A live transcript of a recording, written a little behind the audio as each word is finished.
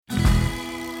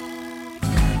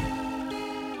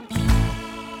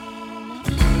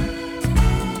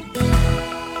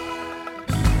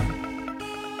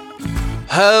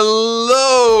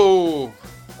Hello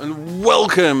and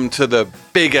welcome to the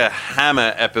Bigger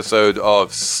Hammer episode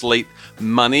of Slate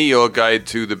Money, your guide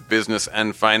to the business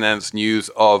and finance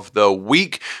news of the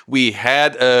week. We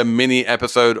had a mini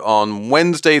episode on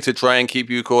Wednesday to try and keep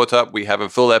you caught up. We have a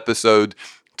full episode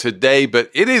today,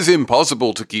 but it is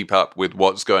impossible to keep up with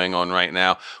what's going on right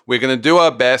now. We're going to do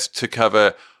our best to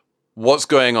cover what's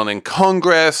going on in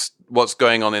Congress, what's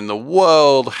going on in the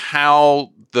world,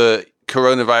 how the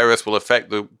coronavirus will affect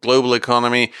the global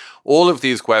economy, all of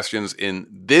these questions in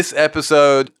this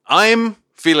episode. I'm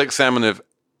Felix Salmon of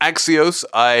Axios.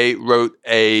 I wrote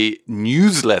a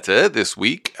newsletter this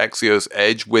week, Axios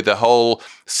Edge, with a whole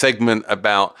segment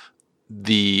about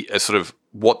the sort of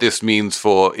what this means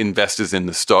for investors in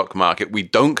the stock market. We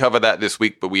don't cover that this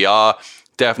week, but we are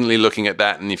definitely looking at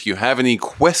that. And if you have any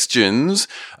questions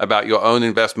about your own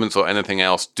investments or anything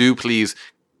else, do please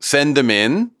send them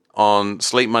in on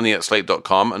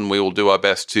slatemoney@slate.com, and we will do our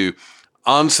best to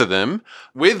answer them.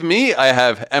 With me, I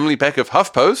have Emily Peck of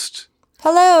HuffPost.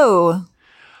 Hello.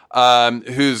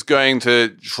 Who's going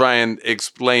to try and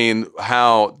explain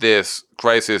how this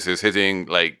crisis is hitting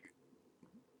like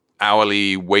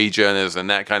hourly wage earners and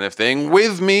that kind of thing.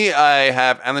 With me, I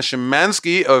have Anna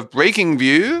Szymanski of Breaking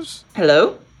Views.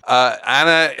 Hello.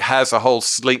 Anna has a whole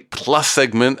Slate Plus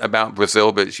segment about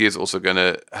Brazil, but she is also going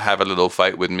to have a little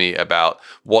fight with me about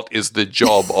what is the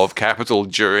job of capital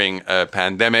during a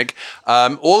pandemic.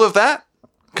 All of that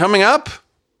coming up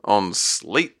on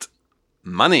Slate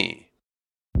Money.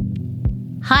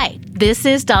 Hi, this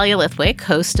is Dahlia Lithwick,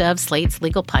 host of Slate's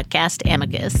legal podcast,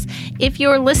 Amicus. If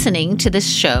you're listening to this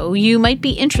show, you might be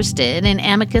interested in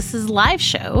Amicus's live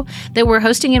show that we're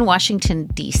hosting in Washington,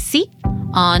 D.C.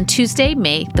 on Tuesday,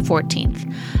 May the 14th.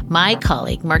 My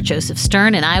colleague, Mark Joseph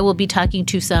Stern, and I will be talking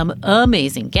to some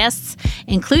amazing guests,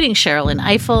 including Sherrilyn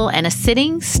Ifill and a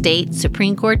sitting state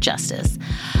Supreme Court justice,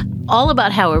 all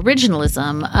about how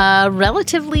originalism, a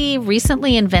relatively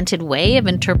recently invented way of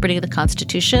interpreting the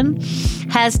Constitution,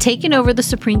 has taken over the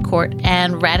Supreme Court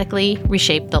and radically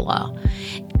reshaped the law.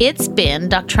 It's been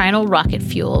doctrinal rocket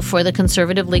fuel for the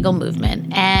conservative legal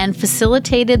movement and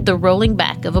facilitated the rolling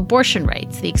back of abortion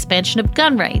rights, the expansion of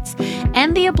gun rights,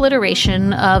 and the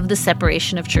obliteration of the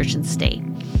separation of church and state.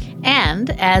 And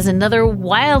as another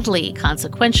wildly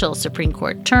consequential Supreme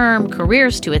Court term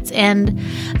careers to its end,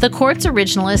 the court's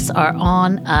originalists are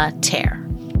on a tear.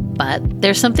 But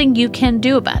there's something you can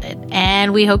do about it,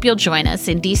 and we hope you'll join us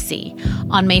in D.C.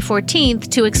 on May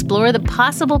 14th to explore the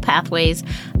possible pathways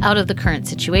out of the current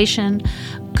situation.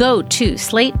 Go to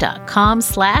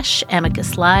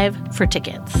slate.com/Amicus Live for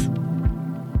tickets.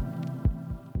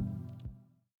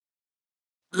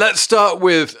 Let's start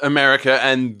with America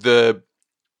and the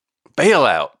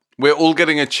bailout. We're all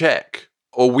getting a check,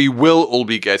 or we will all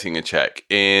be getting a check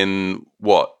in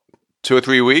what? 2 or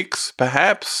 3 weeks,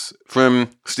 perhaps, from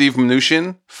Steve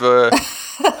Mnuchin for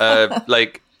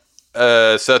like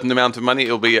a certain amount of money.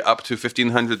 It'll be up to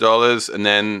 $1,500. And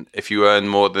then if you earn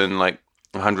more than like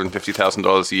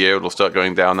 $150,000 a year, it'll start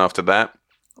going down after that.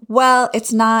 Well,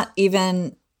 it's not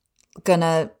even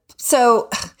gonna. So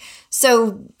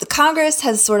the Congress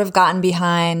has sort of gotten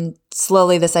behind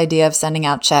slowly this idea of sending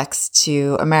out checks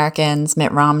to Americans.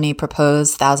 Mitt Romney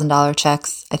proposed $1,000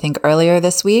 checks, I think, earlier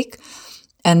this week.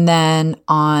 And then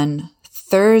on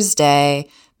Thursday,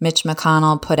 Mitch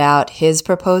McConnell put out his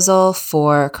proposal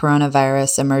for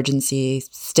coronavirus emergency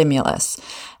stimulus.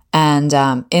 And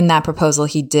in that proposal,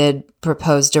 he did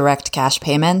propose direct cash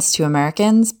payments to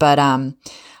Americans, but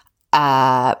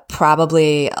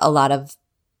probably a lot of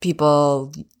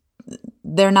people,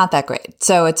 they're not that great.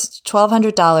 So it's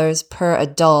 $1,200 per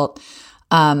adult.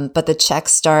 But the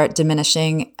checks start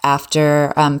diminishing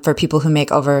after for people who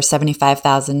make over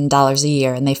 $75,000 a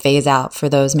year, and they phase out for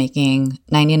those making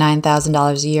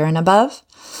 $99,000 a year and above.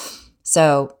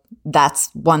 So that's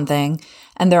one thing.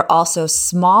 And they're also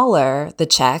smaller, the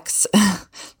checks.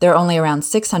 They're only around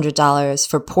 $600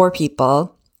 for poor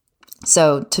people.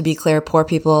 So to be clear, poor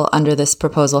people under this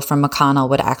proposal from McConnell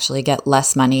would actually get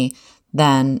less money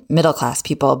than middle-class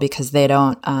people because they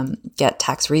don't get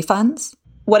tax refunds.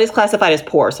 What is classified as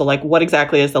poor? So like what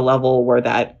exactly is the level where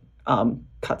that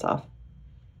cuts off?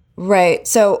 Right.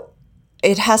 So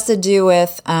it has to do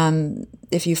with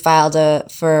if you filed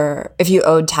if you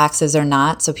owed taxes or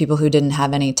not. So people who didn't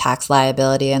have any tax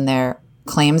liability in their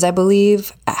claims, I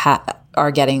believe,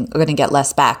 are going to get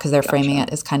less back because they're framing it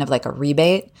as kind of like a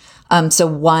rebate. So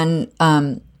one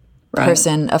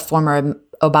person, a former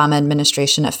Obama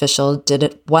administration official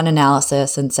did one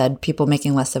analysis and said people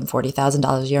making less than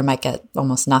 $40,000 a year might get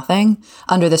almost nothing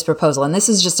under this proposal. And this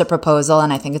is just a proposal,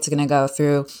 and I think it's going to go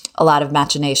through a lot of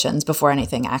machinations before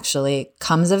anything actually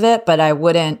comes of it. But I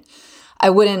wouldn't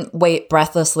wait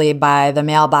breathlessly by the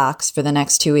mailbox for the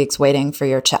next 2 weeks waiting for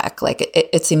your check. Like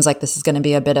it seems like this is going to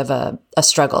be a bit of a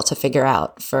struggle to figure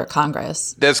out for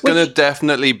Congress. There's going to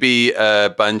definitely be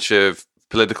a bunch of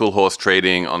political horse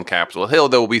trading on Capitol Hill.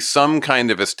 There will be some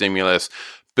kind of a stimulus,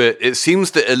 but it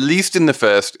seems that at least in the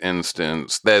first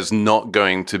instance, there's not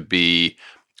going to be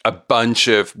a bunch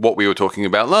of what we were talking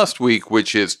about last week,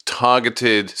 which is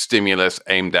targeted stimulus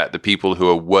aimed at the people who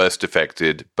are worst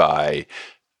affected by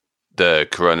the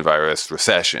coronavirus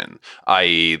recession,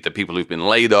 i.e. the people who've been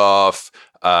laid off,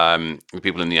 the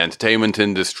people in the entertainment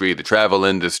industry, the travel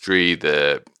industry,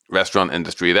 the restaurant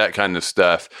industry, that kind of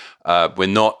stuff. We're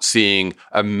not seeing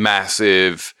a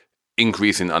massive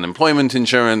increase in unemployment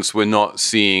insurance. We're not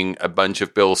seeing a bunch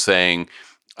of bills saying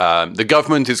the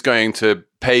government is going to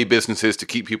pay businesses to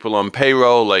keep people on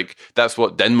payroll. Like that's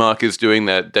what Denmark is doing.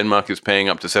 That Denmark is paying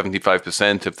up to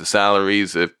 75% of the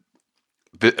salaries of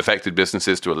affected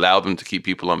businesses to allow them to keep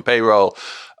people on payroll.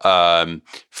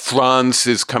 France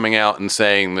is coming out and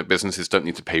saying that businesses don't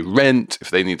need to pay rent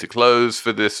if they need to close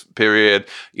for this period,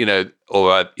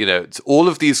 it's all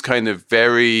of these kind of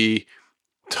very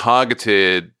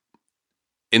targeted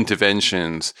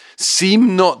interventions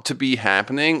seem not to be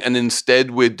happening. And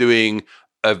instead we're doing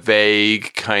a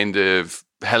vague kind of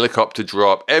helicopter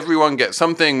drop. Everyone gets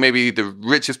something. Maybe the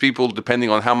richest people,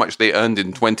 depending on how much they earned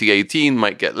in 2018,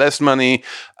 might get less money.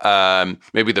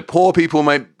 Maybe the poor people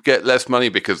might get less money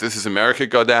because this is America,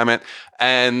 goddammit.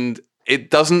 And it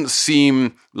doesn't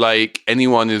seem like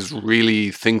anyone is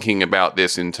really thinking about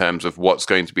this in terms of what's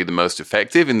going to be the most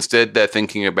effective. Instead, they're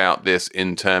thinking about this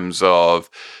in terms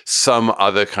of some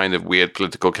other kind of weird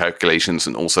political calculations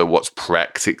and also what's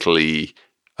practically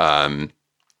the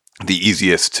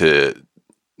easiest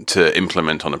to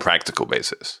implement on a practical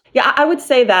basis. Yeah, I would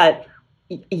say that,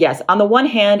 yes, on the one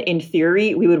hand, in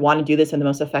theory, we would want to do this in the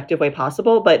most effective way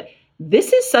possible. But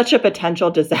this is such a potential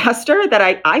disaster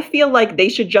that I feel like they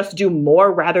should just do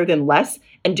more rather than less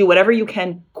and do whatever you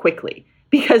can quickly.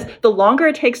 Because the longer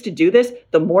it takes to do this,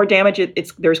 the more damage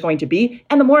there's going to be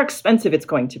and the more expensive it's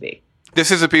going to be. This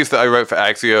is a piece that I wrote for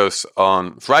Axios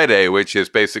on Friday, which is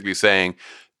basically saying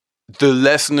the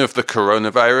lesson of the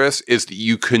coronavirus is that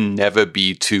you can never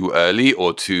be too early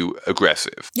or too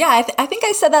aggressive. Yeah, I think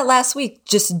I said that last week.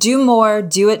 Just do more,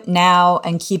 do it now,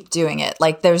 and keep doing it.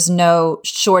 Like, there's no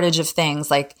shortage of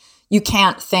things. Like, you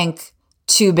can't think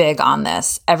too big on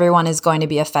this. Everyone is going to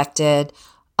be affected.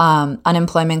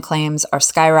 Unemployment claims are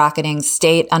skyrocketing.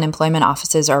 State unemployment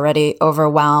offices are already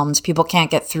overwhelmed. People can't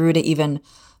get through to even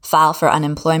file for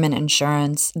unemployment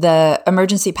insurance. The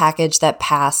emergency package that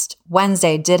passed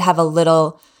Wednesday did have a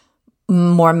little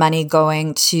more money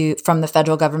going from the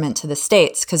federal government to the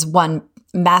states, because one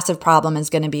massive problem is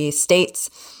going to be states.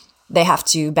 They have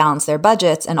to balance their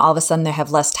budgets, and all of a sudden they have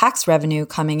less tax revenue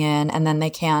coming in, and then they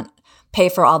can't pay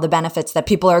for all the benefits that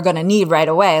people are going to need right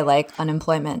away, like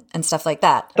unemployment and stuff like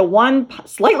that. The one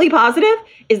slightly positive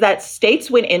is that states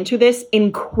went into this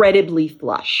incredibly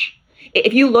flush.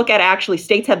 If you look at actually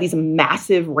states have these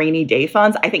massive rainy day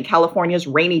funds. I think California's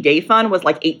rainy day fund was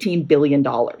like $18 billion.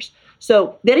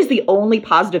 So that is the only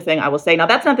positive thing I will say. Now,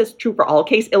 that's not this true for all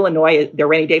cases. Illinois, their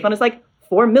rainy day fund is like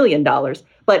 $4 million.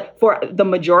 But for the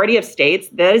majority of states,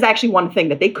 that is actually one thing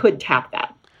that they could tap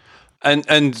that.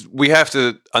 And we have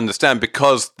to understand,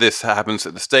 because this happens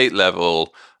at the state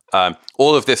level,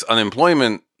 all of this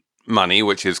unemployment money,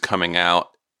 which is coming out,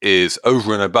 is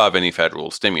over and above any federal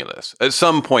stimulus. At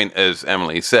some point, as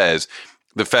Emily says,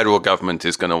 the federal government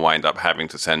is going to wind up having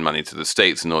to send money to the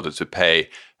states in order to pay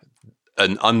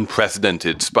an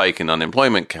unprecedented spike in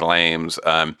unemployment claims.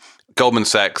 Goldman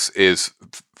Sachs is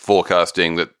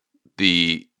forecasting that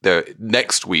the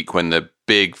next week, when the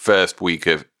big first week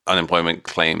of unemployment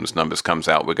claims numbers comes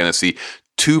out, we're going to see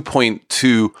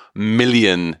 2.2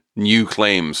 million new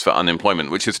claims for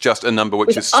unemployment, which is just a number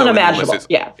which is so unimaginable.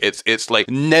 It's like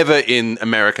never in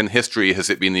American history has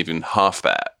it been even half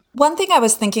that. One thing I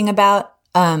was thinking about,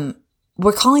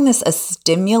 we're calling this a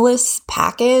stimulus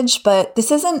package, but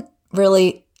this isn't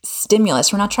really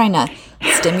stimulus. We're not trying to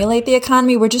stimulate the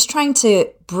economy. We're just trying to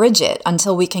bridge it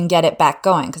until we can get it back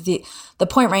going. Because the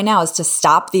point right now is to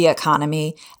stop the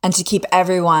economy and to keep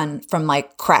everyone from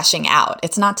like crashing out.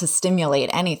 It's not to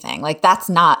stimulate anything. Like, that's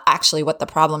not actually what the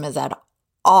problem is at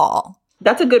all.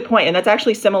 That's a good point. And that's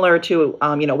actually similar to,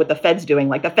 what the Fed's doing.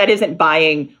 Like the Fed isn't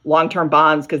buying long-term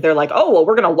bonds because they're like, oh, well,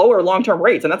 we're going to lower long-term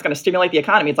rates and that's going to stimulate the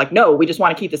economy. It's like, no, we just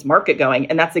want to keep this market going.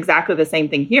 And that's exactly the same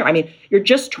thing here. I mean, you're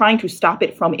just trying to stop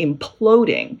it from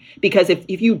imploding, because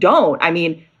if you don't, I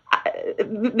mean,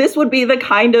 this would be the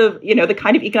kind of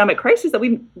economic crisis that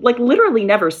we've like literally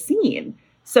never seen.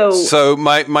 So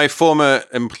my former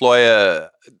employer,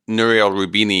 Nouriel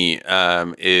Roubini,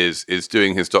 is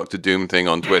doing his Dr. Doom thing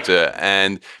on Twitter,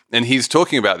 and he's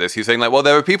talking about this. He's saying like, well,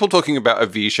 there are people talking about a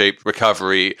V-shaped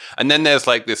recovery, and then there's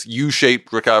like this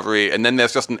U-shaped recovery, and then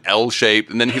there's just an L-shaped,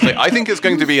 and then he's like, I think it's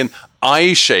going to be an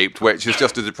I-shaped, which is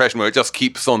just a depression where it just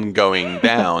keeps on going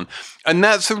down, and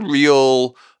that's a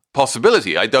real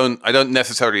possibility. I don't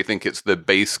necessarily think it's the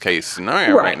base case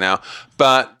scenario right now,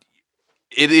 but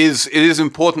it is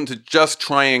important to just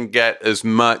try and get as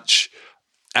much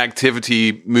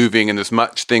activity moving and as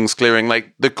much things clearing.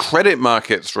 Like the credit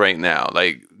markets right now,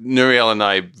 like Nouriel and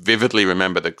I vividly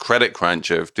remember the credit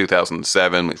crunch of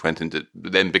 2007, which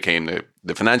then became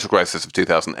the financial crisis of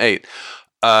 2008.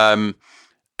 And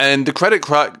the credit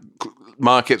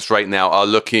markets right now are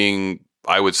looking,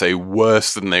 I would say,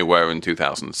 worse than they were in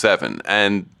 2007.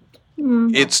 And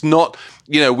it's not,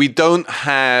 we don't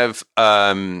have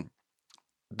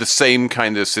the same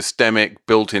kind of systemic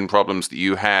built-in problems that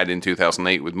you had in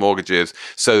 2008 with mortgages.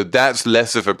 So that's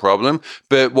less of a problem.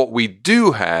 But what we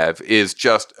do have is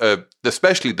just,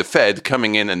 especially the Fed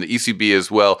coming in and the ECB as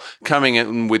well, coming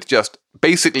in with just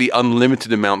basically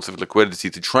unlimited amounts of liquidity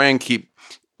to try and keep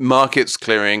markets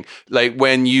clearing. Like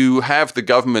when you have the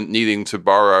government needing to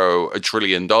borrow $1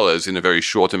 trillion in a very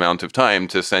short amount of time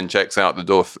to send checks out the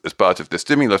door as part of the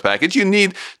stimulus package, you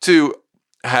need to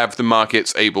have the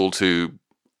markets able to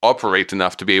operate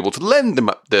enough to be able to lend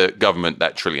the government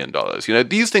that $1 trillion.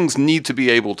 These things need to be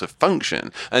able to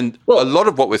function. And a lot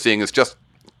of what we're seeing is just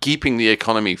keeping the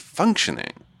economy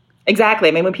functioning. Exactly.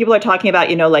 I mean, when people are talking about,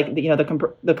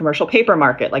 the commercial paper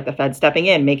market, like the Fed stepping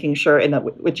in, making sure,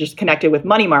 which is connected with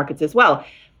money markets as well.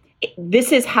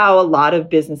 This is how a lot of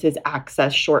businesses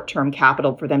access short-term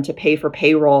capital for them to pay for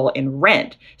payroll and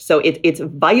rent. So it's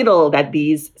vital that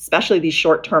especially these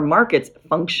short-term markets,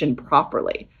 function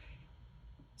properly.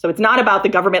 So it's not about the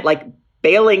government like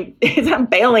bailing. It's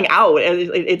not bailing out.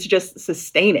 It's just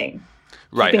sustaining.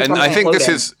 Right, and I think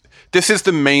this is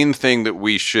the main thing that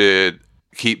we should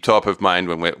keep top of mind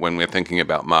when we're thinking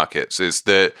about markets. Is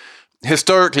that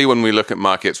historically, when we look at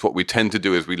markets, what we tend to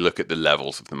do is we look at the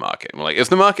levels of the market. And we're like, is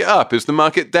the market up? Is the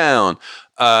market down?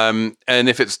 And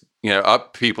if it's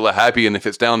up, people are happy, and if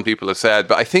it's down, people are sad.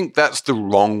 But I think that's the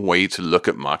wrong way to look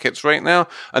at markets right now.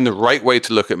 And the right way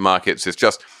to look at markets is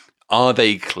just, are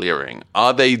they clearing?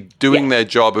 Are they doing their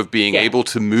job of being able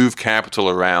to move capital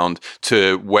around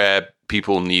to where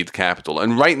people need capital?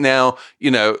 And right now,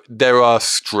 there are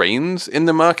strains in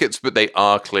the markets, but they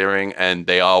are clearing and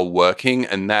they are working.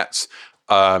 And that's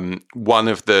one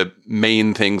of the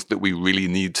main things that we really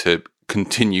need to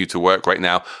continue to work right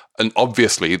now. And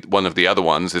obviously, one of the other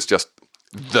ones is just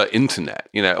the internet.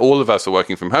 All of us are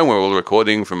working from home. We're all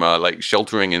recording from our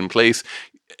sheltering in place.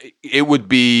 It would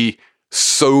be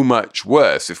so much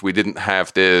worse if we didn't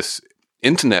have this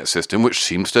internet system, which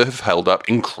seems to have held up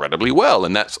incredibly well.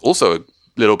 And that's also a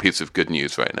little piece of good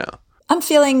news right now. I'm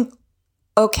feeling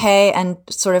okay and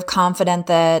sort of confident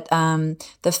that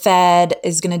the Fed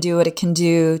is going to do what it can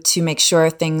do to make sure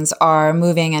things are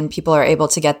moving and people are able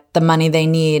to get the money they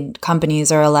need.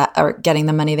 Companies are getting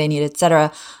the money they need, et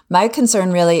cetera. My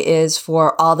concern really is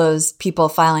for all those people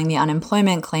filing the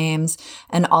unemployment claims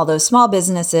and all those small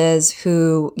businesses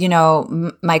who,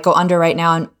 might go under right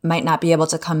now and might not be able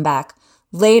to come back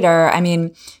later. I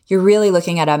mean, you're really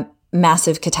looking at a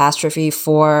massive catastrophe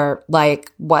for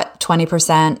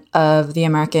 20% of the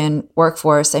American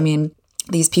workforce. I mean,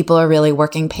 these people are really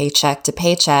working paycheck to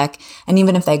paycheck. And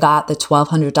even if they got the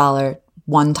 $1,200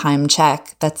 one-time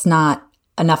check, that's not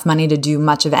enough money to do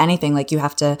much of anything. Like you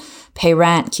have to pay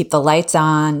rent, keep the lights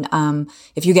on.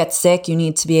 If you get sick, you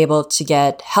need to be able to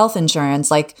get health insurance.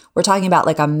 Like we're talking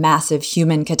about a massive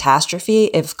human catastrophe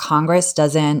if Congress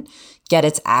doesn't get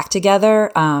its act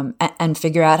together and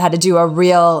figure out how to do a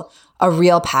real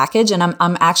package. And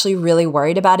I'm actually really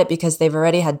worried about it because they've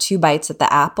already had 2 bites at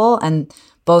the apple and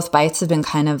both bites have been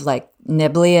kind of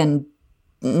nibbly and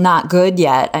not good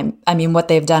yet. I mean, what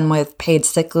they've done with paid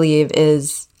sick leave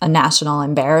is a national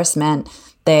embarrassment.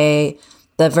 The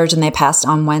version they passed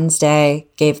on Wednesday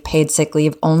gave paid sick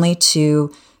leave only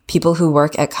to people who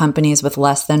work at companies with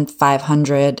less than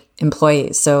 500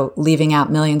 employees. So leaving out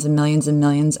millions and millions and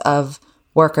millions of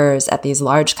workers at these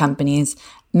large companies,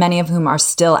 many of whom are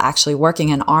still actually working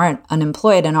and aren't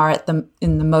unemployed and are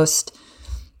in the most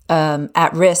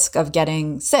at risk of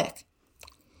getting sick.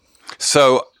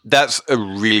 So that's a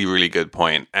really, really good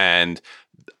point. And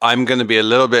I'm going to be a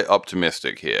little bit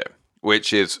optimistic here,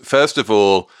 which is, first of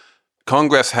all,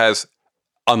 Congress has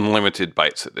unlimited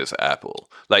bites at this apple.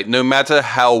 Like, no matter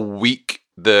how weak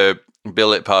the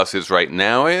bill it passes right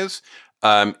now is,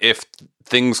 if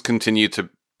things continue to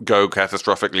go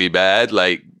catastrophically bad,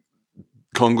 like,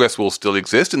 Congress will still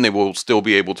exist and they will still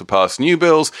be able to pass new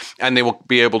bills, and they will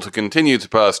be able to continue to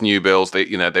pass new bills.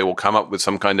 They will come up with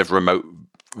some kind of remote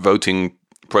voting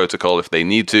protocol if they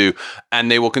need to, and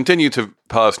they will continue to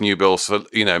pass new bills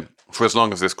for as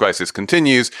long as this crisis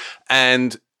continues.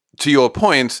 And to your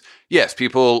point, yes,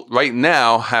 people right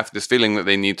now have this feeling that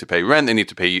they need to pay rent, they need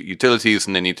to pay utilities,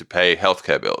 and they need to pay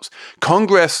healthcare bills.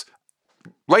 Congress,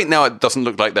 right now, it doesn't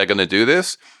look like they're going to do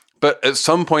this. But at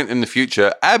some point in the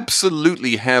future,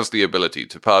 absolutely has the ability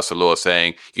to pass a law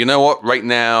saying, you know what, right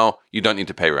now, you don't need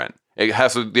to pay rent. It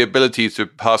has the ability to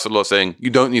pass a law saying,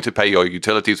 you don't need to pay your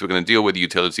utilities. We're going to deal with the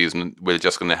utilities and we're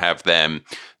just going to have them,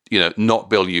 not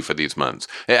bill you for these months.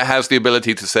 It has the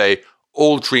ability to say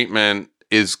all treatment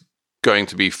is going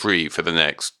to be free for the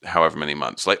next however many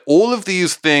months. Like, all of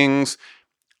these things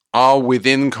are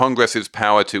within Congress's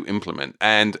power to implement.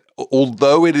 And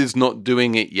although it is not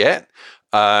doing it yet,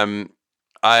 I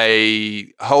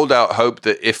hold out hope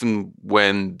that if and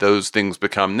when those things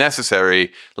become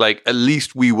necessary, like, at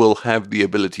least we will have the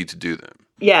ability to do them.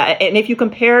 Yeah. And if you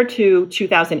compare to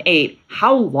 2008,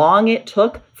 how long it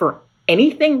took for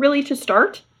anything really to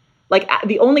start, like,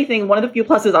 the only thing, one of the few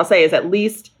pluses I'll say is at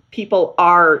least people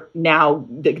are now,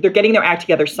 they're getting their act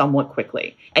together somewhat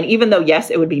quickly. And even though, yes,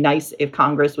 it would be nice if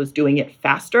Congress was doing it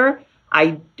faster,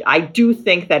 I do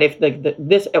think that if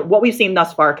this what we've seen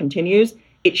thus far continues,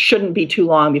 it shouldn't be too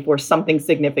long before something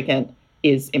significant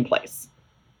is in place.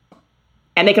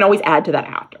 And they can always add to that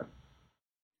after.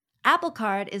 Apple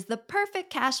Card is the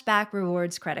perfect cashback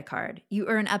rewards credit card. You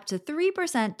earn up to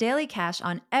 3% daily cash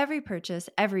on every purchase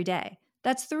every day.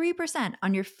 That's 3%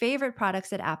 on your favorite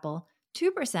products at Apple,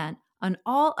 2% on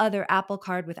all other Apple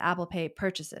Card with Apple Pay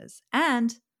purchases,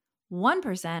 and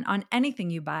 1% on anything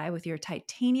you buy with your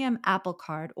titanium Apple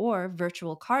Card or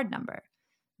virtual card number.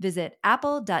 Visit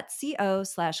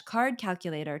apple.co/card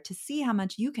calculator to see how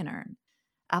much you can earn.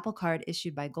 Apple Card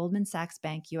issued by Goldman Sachs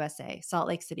Bank USA, Salt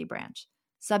Lake City branch.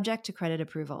 Subject to credit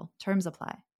approval. Terms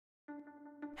apply.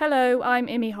 Hello, I'm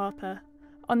Imi Harper.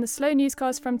 On the Slow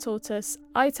Newscast from Tortoise,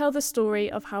 I tell the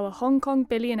story of how a Hong Kong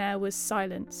billionaire was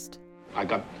silenced. I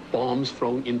got bombs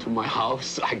thrown into my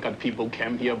house. I got people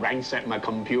came here, ransacked my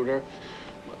computer.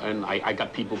 And I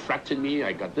got people threatening me.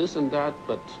 I got this and that,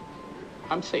 but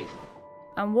I'm safe.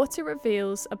 And what it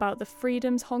reveals about the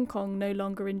freedoms Hong Kong no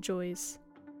longer enjoys.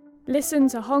 Listen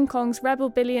to Hong Kong's rebel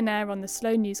billionaire on the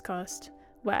Slow Newscast,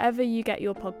 wherever you get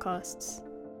your podcasts.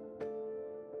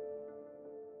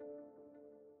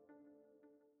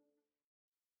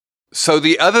 So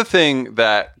the other thing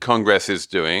that Congress is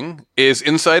doing is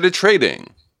insider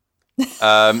trading.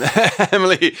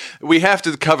 Emily, we have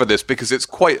to cover this because it's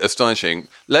quite astonishing.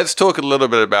 Let's talk a little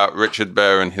bit about Richard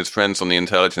Burr and his friends on the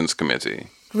Intelligence Committee.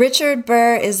 Richard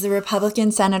Burr is the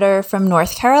Republican senator from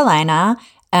North Carolina,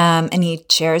 and he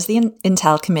chairs the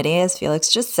Intel Committee, as Felix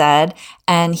just said,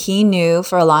 and he knew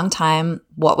for a long time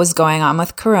what was going on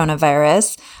with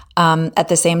coronavirus. At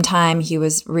the same time, he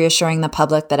was reassuring the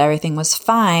public that everything was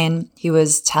fine. He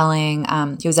was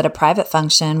he was at a private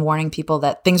function warning people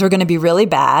that things were going to be really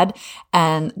bad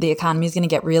and the economy is going to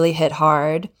get really hit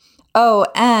hard. Oh,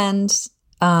 and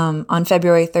on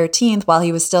February 13th, while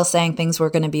he was still saying things were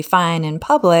going to be fine in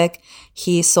public,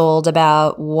 he sold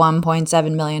about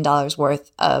 $1.7 million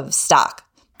worth of stock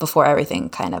before everything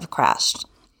kind of crashed.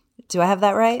 Do I have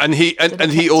that right? And he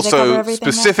also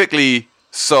specifically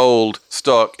sold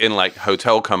stock in like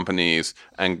hotel companies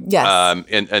and yes.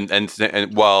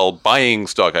 And while buying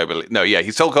stock, I believe. No, yeah,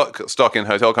 he sold stock in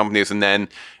hotel companies, and then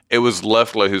it was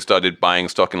Loeffler who started buying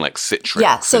stock in like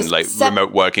Citrix and like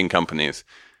remote working companies.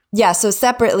 Yeah, so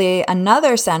separately,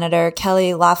 another senator,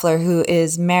 Kelly Loeffler, who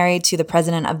is married to the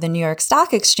president of the New York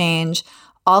Stock Exchange,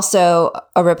 also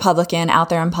a Republican out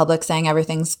there in public saying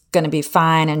everything's going to be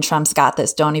fine and Trump's got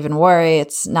this. Don't even worry.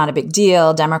 It's not a big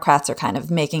deal. Democrats are kind of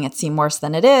making it seem worse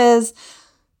than it is.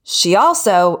 She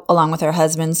also, along with her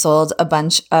husband, sold a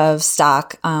bunch of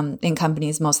stock in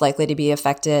companies most likely to be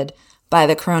affected by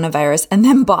the coronavirus, and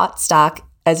then bought stock,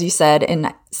 as you said,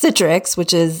 in Citrix,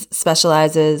 which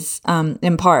specializes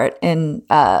in part in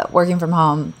working from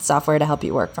home software to help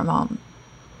you work from home.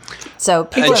 So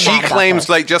people and she claims,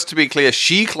 like, just to be clear,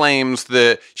 she claims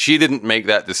that she didn't make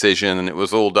that decision and it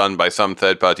was all done by some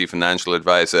third-party financial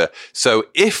advisor. So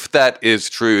if that is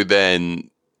true, then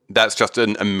that's just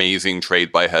an amazing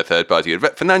trade by her third-party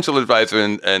financial advisor,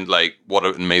 and like, what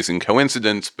an amazing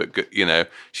coincidence. But, you know,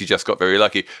 she just got very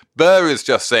lucky. Burr is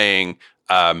just saying,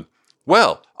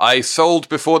 well, I sold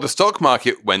before the stock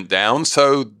market went down,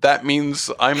 so that means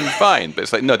I'm fine. But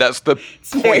it's like, no, that's the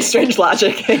It's very strange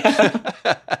logic. He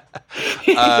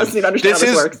doesn't even understand how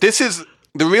this works. This is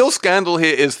the real scandal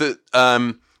here is that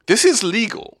this is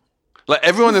legal. Like,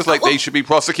 everyone is like, they should be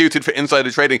prosecuted for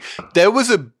insider trading. There was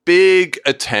a big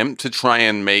attempt to try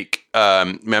and make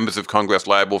members of Congress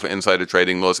liable for insider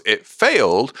trading laws. It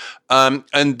failed.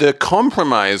 And the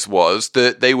compromise was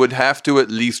that they would have to at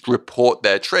least report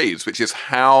their trades, which is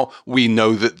how we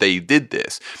know that they did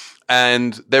this.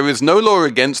 And there is no law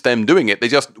against them doing it.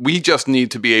 We just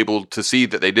need to be able to see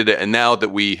that they did it. And now that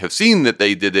we have seen that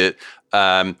they did it,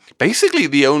 basically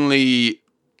the only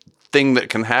thing that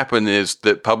can happen is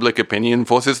that public opinion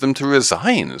forces them to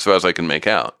resign, as far as I can make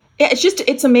out. Yeah,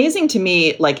 it's amazing to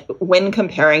me, like, when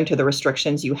comparing to the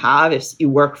restrictions you have if you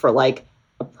work for like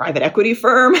a private equity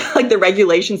firm, like the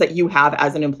regulations that you have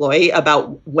as an employee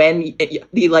about when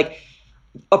the like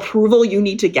approval you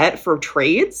need to get for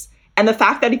trades. And the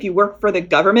fact that if you work for the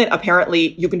government,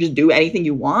 apparently you can just do anything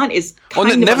you want is kind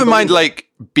of never mind like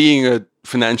being a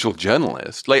financial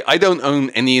journalist. Like, I don't own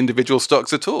any individual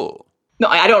stocks at all. No,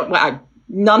 I don't.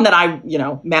 None that I,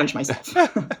 manage myself.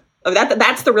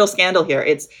 That's the real scandal here.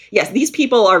 It's, yes, these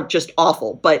people are just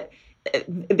awful, but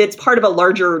it's part of a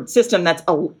larger system that's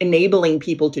enabling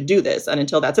people to do this. And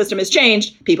until that system is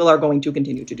changed, people are going to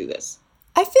continue to do this.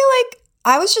 I feel like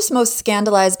I was just most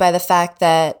scandalized by the fact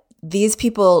that these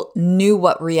people knew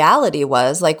what reality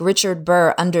was. Like, Richard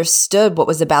Burr understood what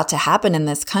was about to happen in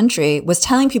this country, was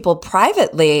telling people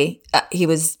privately, he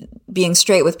was being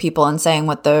straight with people and saying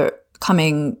what the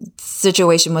coming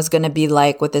situation was going to be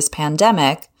like with this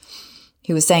pandemic.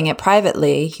 He was saying it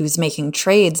privately. He was making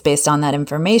trades based on that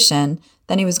information.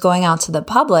 Then he was going out to the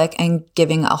public and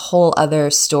giving a whole other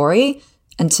story.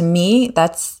 And to me,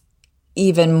 that's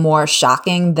even more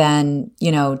shocking than,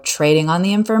 trading on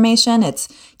the information. It's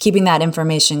keeping that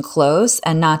information close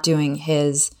and not doing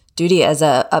his duty as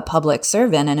a public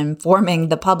servant and informing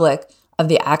the public of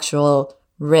the actual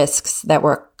risks that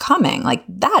were coming. Like,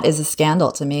 that is a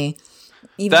scandal to me.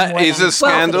 That is a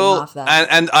scandal.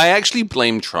 And I actually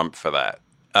blame Trump for that.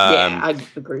 Yeah, I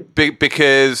agree.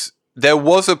 Because there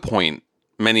was a point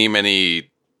many,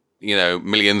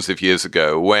 millions of years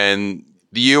ago when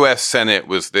the US Senate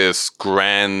was this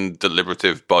grand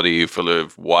deliberative body full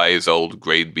of wise old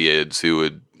graybeards who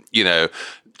would,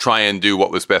 try and do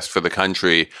what was best for the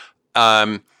country.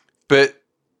 But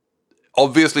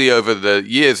obviously over the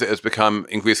years, it has become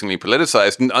increasingly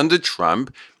politicized. And under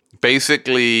Trump,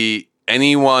 basically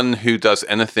anyone who does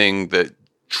anything that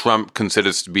Trump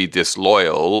considers to be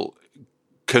disloyal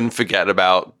can forget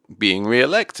about being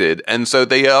reelected. And so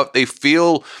they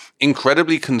feel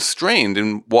incredibly constrained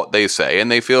in what they say.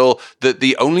 And they feel that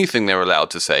the only thing they're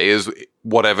allowed to say is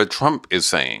whatever Trump is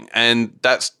saying. And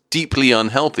that's deeply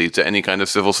unhealthy to any kind of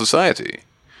civil society.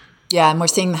 Yeah, and we're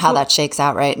seeing how that shakes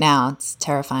out right now. It's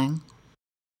terrifying.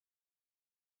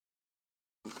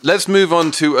 Let's move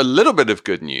on to a little bit of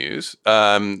good news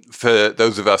for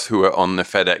those of us who are on the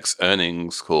FedEx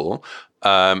earnings call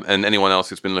and anyone else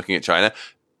who's been looking at China.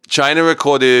 China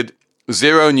recorded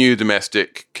 0 new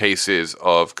domestic cases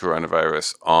of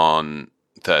coronavirus on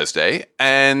Thursday.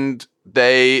 And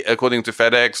they, according to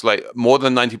FedEx, like more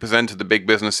than 90% of the big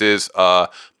businesses are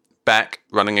back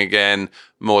running again.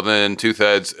 More than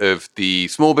 2/3 of the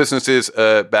small businesses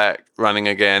are back running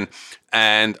again.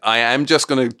 And I am just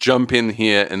going to jump in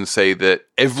here and say that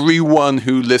everyone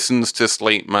who listens to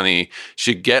Slate Money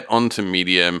should get onto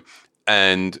Medium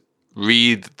and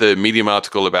read the Medium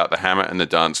article about the hammer and the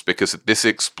dance, because this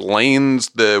explains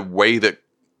the way that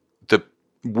the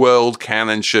world can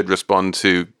and should respond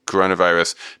to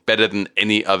coronavirus better than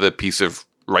any other piece of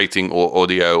writing or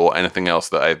audio or anything else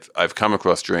that I've come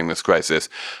across during this crisis.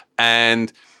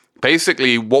 And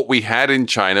basically what we had in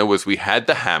China was we had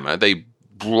the hammer. They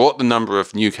brought the number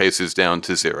of new cases down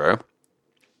to 0.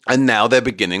 And now they're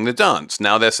beginning the dance.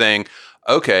 Now they're saying,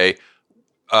 okay,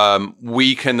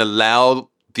 we can allow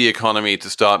the economy to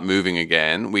start moving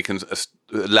again. We can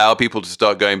allow people to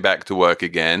start going back to work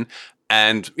again.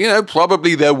 And,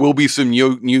 probably there will be some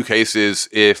new cases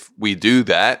if we do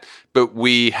that, but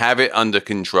we have it under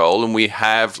control and we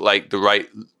have like the right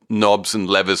knobs and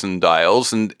levers and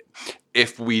dials. And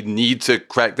if we need to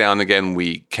crack down again,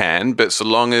 we can. But so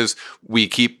long as we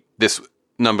keep this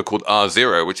number called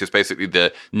R0, which is basically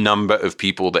the number of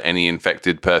people that any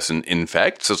infected person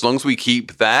infects, as long as we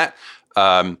keep that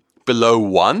below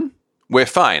 1, we're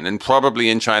fine. And probably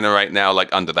in China right now, like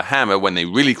under the hammer, when they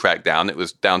really cracked down, it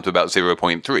was down to about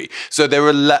 0.3. So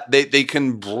they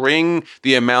can bring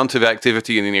the amount of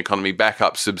activity in the economy back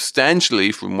up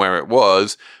substantially from where it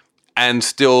was and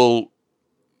still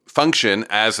function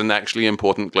as an actually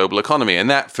important global economy. And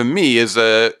that, for me, is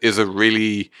a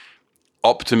really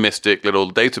optimistic little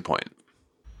data point.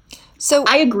 So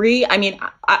I agree. I mean,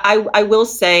 I will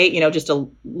say, just a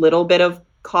little bit of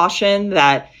caution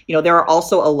that, there are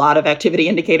also a lot of activity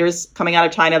indicators coming out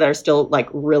of China that are still like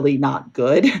really not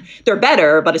good. They're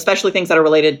better, but especially things that are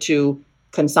related to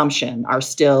consumption are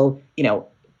still,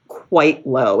 quite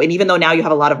low. And even though now you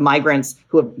have a lot of migrants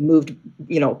who have moved,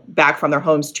 back from their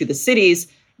homes to the cities,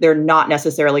 they're not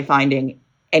necessarily finding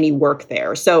any work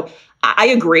there. So I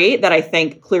agree that I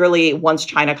think clearly once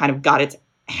China kind of got its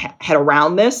head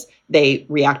around this, they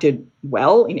reacted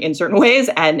well in certain ways.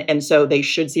 And so they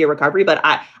should see a recovery. But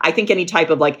I think any type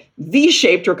of like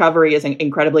V-shaped recovery is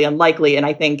incredibly unlikely. And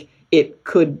I think it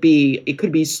could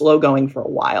be slow going for a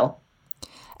while.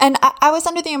 And I was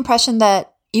under the impression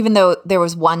that even though there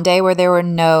was one day where there were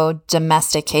no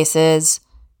domestic cases,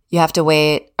 you have to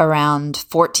wait around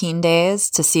 14 days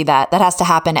to see that. That has to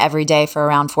happen every day for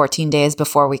around 14 days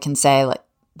before we can say like,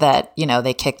 that,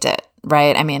 they kicked it,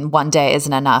 right? I mean, one day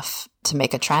isn't enough to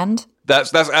make a trend.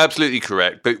 That's absolutely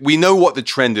correct. But we know what the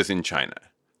trend is in China.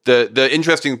 The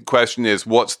interesting question is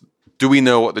do we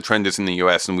know what the trend is in the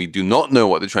US? And we do not know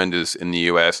what the trend is in the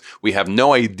US. We have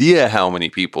no idea how many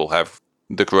people have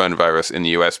the coronavirus in the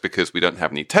US because we don't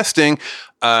have any testing.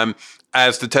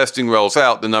 As the testing rolls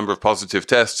out, the number of positive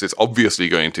tests is obviously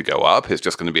going to go up. It's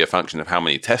just going to be a function of how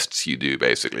many tests you do,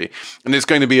 basically. And it's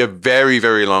going to be a very,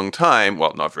 very long time.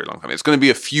 Well, not very long time. It's going to be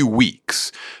a few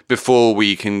weeks before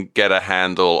we can get a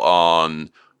handle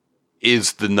on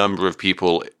is the number of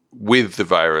people with the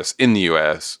virus in the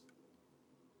US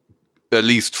at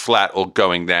least flat or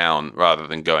going down rather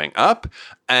than going up.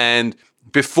 And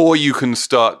before you can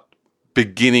start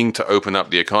beginning to open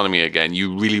up the economy again,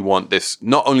 you really want this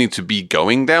not only to be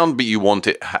going down, but you want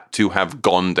it to have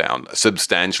gone down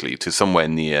substantially to somewhere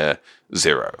near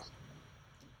zero.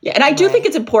 Yeah, and I do think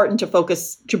it's important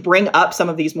to bring up some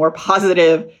of these more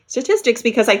positive statistics,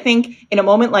 because I think in a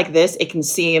moment like this, it can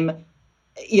seem,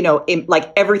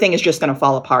 like everything is just going to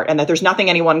fall apart and that there's nothing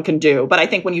anyone can do. But I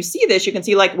think when you see this, you can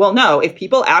see like, well, no, if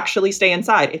people actually stay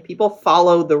inside, if people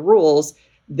follow the rules,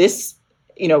 this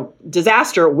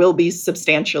disaster will be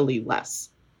substantially less.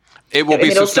 It will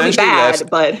be substantially less.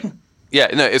 But yeah,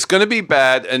 no, it's going to be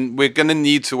bad, and we're going to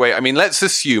need to wait. I mean, let's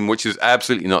assume, which is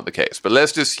absolutely not the case, but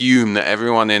let's assume that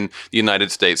everyone in the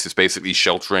United States is basically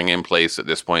sheltering in place at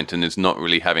this point and is not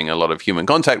really having a lot of human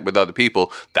contact with other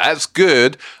people. That's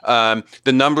good. The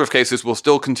number of cases will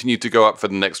still continue to go up for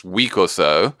the next week or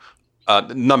so.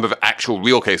 The number of actual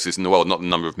real cases in the world, not the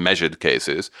number of measured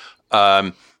cases.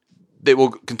 They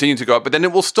will continue to go up, but then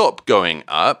it will stop going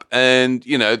up. And,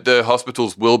 the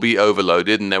hospitals will be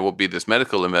overloaded and there will be this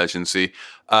medical emergency.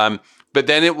 But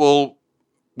then it will,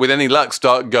 with any luck,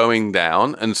 start going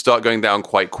down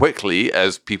quite quickly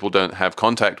as people don't have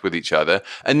contact with each other.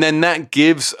 And then that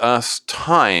gives us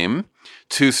time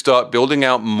to start building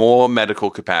out more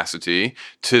medical capacity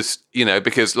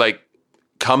because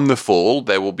come the fall,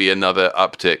 there will be another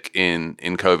uptick in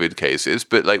COVID cases.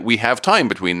 But we have time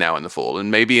between now and the fall.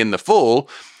 And maybe in the fall,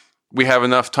 we have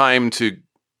enough time to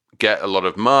get a lot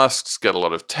of masks, get a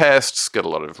lot of tests, get a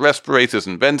lot of respirators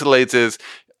and ventilators,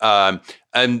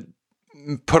 and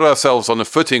put ourselves on a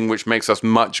footing which makes us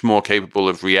much more capable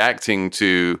of reacting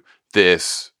to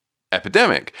this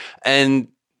epidemic. And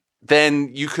then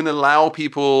you can allow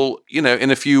people, in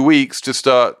a few weeks to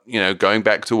start, going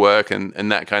back to work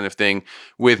and that kind of thing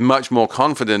with much more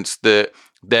confidence that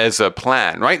there's a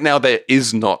plan. Right now, there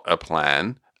is not a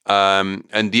plan.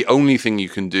 And the only thing you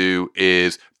can do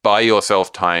is buy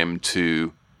yourself time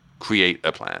to create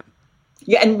a plan.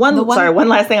 Yeah. And one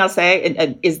last thing I'll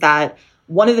say is that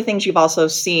one of the things you've also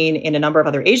seen in a number of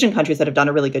other Asian countries that have done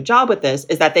a really good job with this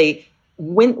is that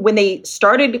when they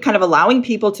started kind of allowing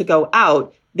people to go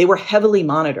out, they were heavily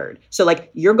monitored. So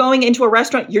you're going into a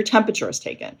restaurant, your temperature is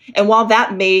taken. And while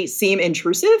that may seem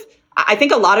intrusive, I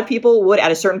think a lot of people would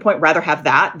at a certain point rather have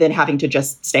that than having to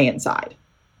just stay inside.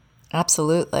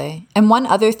 Absolutely. And one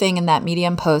other thing in that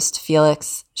Medium post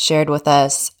Felix shared with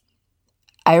us,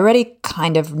 I already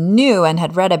kind of knew and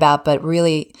had read about, but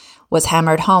really was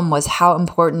hammered home, was how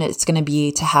important it's going to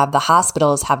be to have the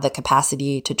hospitals have the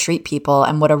capacity to treat people,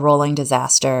 and what a rolling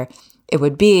disaster it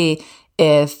would be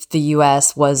if the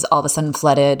US was all of a sudden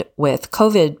flooded with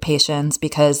COVID patients,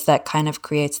 because that kind of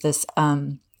creates this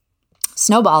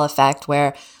snowball effect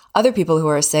where other people who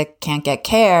are sick can't get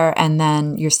care. And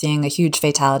then you're seeing a huge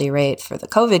fatality rate for the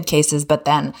COVID cases, but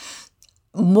then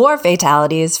more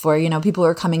fatalities for, people who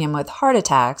are coming in with heart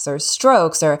attacks or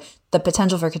strokes, or the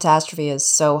potential for catastrophe is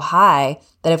so high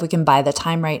that if we can buy the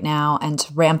time right now and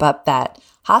to ramp up that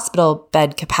hospital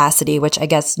bed capacity, which I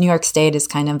guess New York State is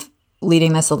kind of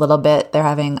leading this a little bit. They're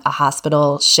having a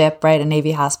hospital ship, right? A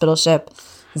Navy hospital ship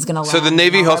is going to So the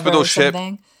Navy hospital ship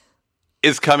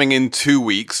is coming in 2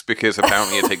 weeks because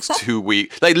apparently it takes 2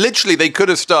 weeks. Like literally, they could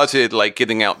have started like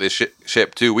getting out this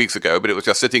ship 2 weeks ago, but it was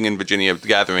just sitting in Virginia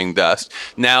gathering dust.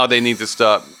 Now they need to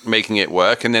start making it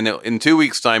work, and then in 2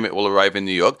 weeks' time, it will arrive in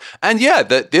New York. And yeah,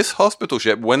 this hospital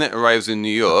ship, when it arrives in New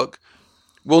York,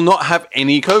 will not have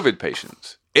any COVID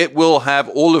patients. It will have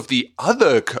all of the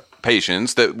other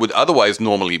patients that would otherwise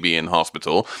normally be in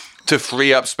hospital to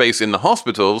free up space in the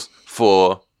hospitals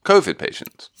for COVID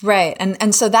patients. Right.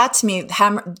 And so that to me,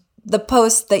 the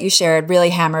post that you shared really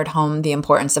hammered home the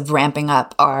importance of ramping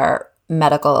up our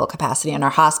medical capacity and our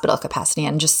hospital capacity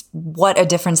and just what a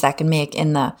difference that can make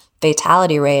in the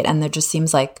fatality rate. And there just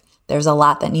seems like there's a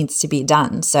lot that needs to be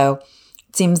done. So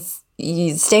it seems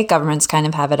state governments kind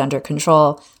of have it under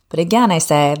control. But again, I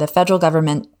say the federal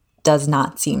government does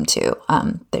not seem to.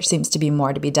 There seems to be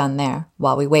more to be done there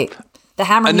while we wait. The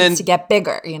hammer needs to get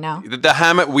bigger, The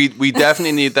hammer, we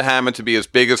definitely need the hammer to be as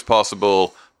big as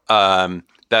possible.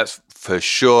 That's for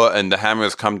sure. And the hammer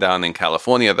has come down in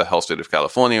California. The whole state of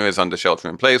California is under shelter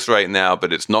in place right now,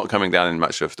 but it's not coming down in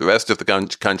much of the rest of the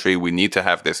country. We need to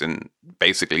have this in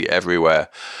basically everywhere.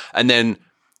 And then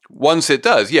once it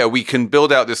does, we can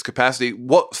build out this capacity.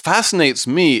 What fascinates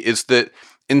me is that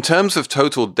in terms of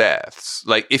total deaths,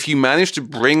 like if you manage to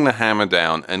bring the hammer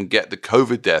down and get the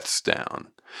COVID deaths down,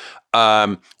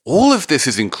 all of this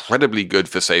is incredibly good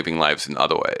for saving lives in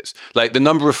other ways. Like the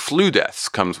number of flu deaths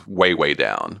comes way, way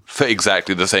down for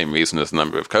exactly the same reason as the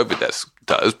number of COVID deaths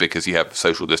does, because you have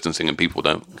social distancing and people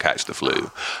don't catch the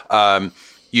flu.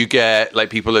 You get like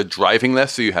people are driving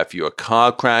less, so you have fewer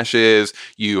car crashes,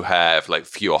 you have like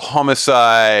fewer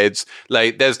homicides.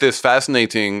 Like there's this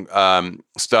fascinating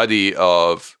study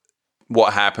of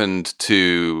what happened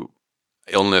to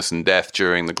illness and death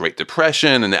during the Great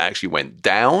Depression, and it actually went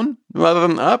down rather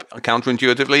than up,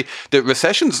 counterintuitively. That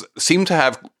recessions seem to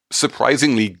have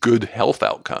surprisingly good health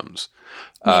outcomes.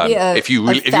 If you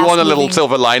want a little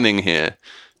silver lining here.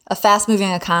 A fast-moving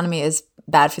economy is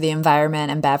bad for the environment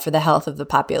and bad for the health of the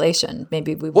population.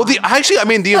 Maybe we want...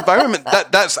 the environment,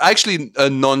 that's actually a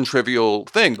non-trivial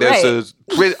thing. There's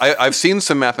I've seen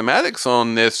some mathematics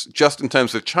on this just in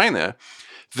terms of China,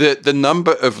 that the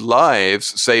number of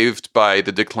lives saved by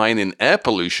the decline in air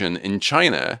pollution in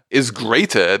China is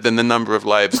greater than the number of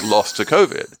lives lost to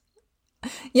COVID.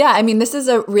 Yeah, I mean, this is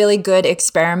a really good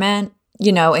experiment,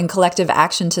 in collective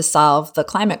action to solve the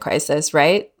climate crisis,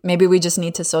 right? Maybe we just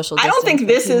need to social distance. I don't think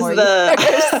this is the...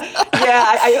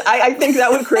 I think that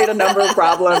would create a number of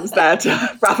problems that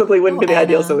probably wouldn't be the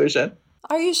ideal solution.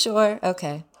 Are you sure?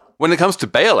 Okay. When it comes to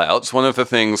bailouts, one of the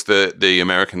things that the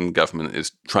American government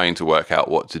is trying to work out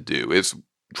what to do is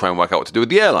try and work out what to do with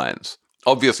the airlines.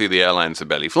 Obviously, the airlines are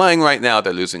barely flying right now.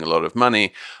 They're losing a lot of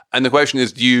money. And the question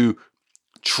is, do you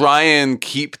try and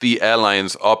keep the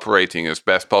airlines operating as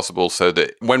best possible so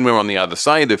that when we're on the other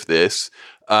side of this,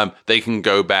 they can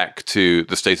go back to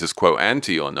the status quo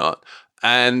ante or not?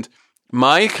 And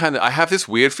I have this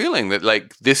weird feeling that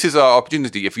like this is our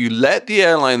opportunity. If you let the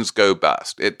airlines go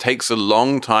bust, it takes a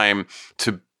long time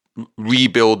to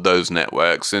rebuild those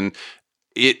networks, and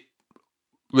it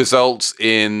results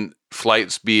in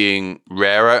flights being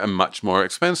rarer and much more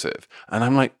expensive. And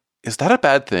I'm like, is that a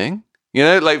bad thing?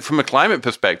 Like from a climate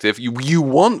perspective, you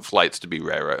want flights to be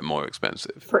rarer and more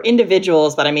expensive. For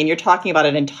individuals, but I mean, you're talking about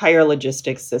an entire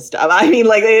logistics system. I mean,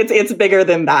 like it's bigger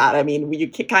than that. I mean, you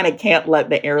kind of can't let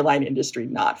the airline industry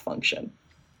not function.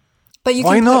 But you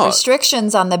can put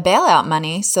restrictions on the bailout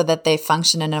money so that they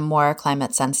function in a more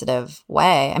climate sensitive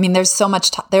way. I mean, there's so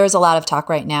much, there's a lot of talk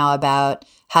right now about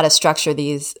how to structure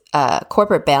these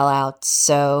corporate bailouts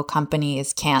so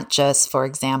companies can't just, for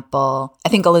example, I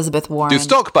think Elizabeth Warren do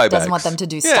stock buybacks. Doesn't want them to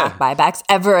do stock buybacks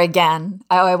ever again.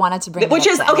 I wanted to bring Which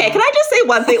is, okay, can I just say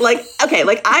one thing?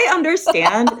 I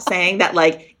understand saying that,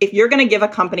 like, if you're going to give a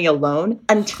company a loan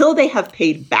until they have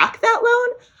paid back that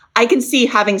loan, I can see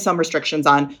having some restrictions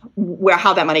on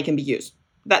how that money can be used.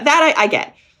 That I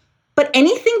get. But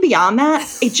anything beyond that,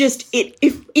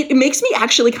 it makes me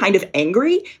actually kind of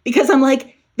angry, because I'm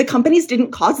like, the companies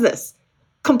didn't cause this.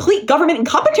 Complete government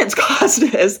incompetence caused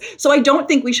this. So I don't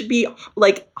think we should be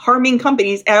like harming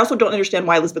companies. I also don't understand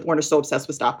why Elizabeth Warren is so obsessed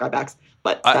with stock buybacks.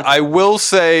 But I will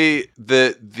say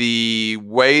that the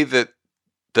way that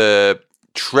the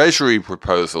Treasury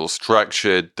proposal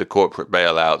structured the corporate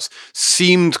bailouts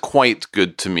seemed quite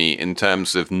good to me in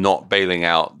terms of not bailing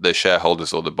out the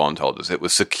shareholders or the bondholders. It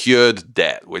was secured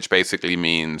debt, which basically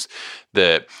means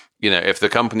that, if the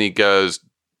company goes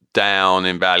down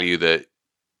in value, the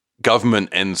government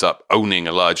ends up owning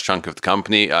a large chunk of the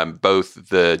company. Both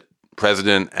the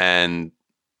president and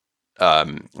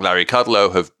Larry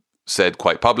Kudlow have said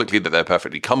quite publicly that they're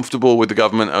perfectly comfortable with the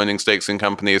government owning stakes in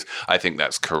companies. I think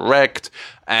that's correct.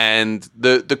 And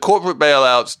the corporate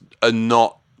bailouts are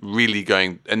not really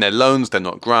going, and they're loans, they're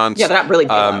not grants. Yeah, they're not really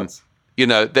bailouts.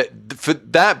 For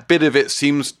that bit of it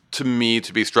seems to me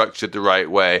to be structured the right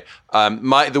way.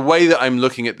 The way that I'm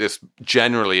looking at this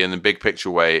generally in the big picture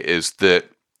way is that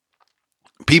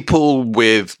people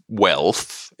with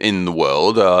wealth in the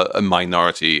world are a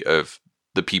minority of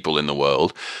the people in the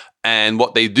world. And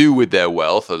what they do with their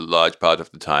wealth, a large part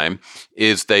of the time,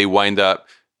 is they wind up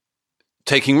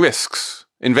taking risks,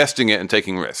 investing it and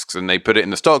taking risks. And they put it in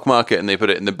the stock market and they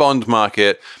put it in the bond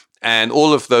market. And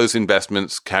all of those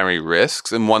investments carry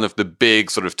risks. And one of the big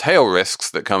sort of tail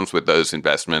risks that comes with those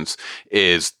investments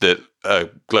is that a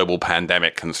global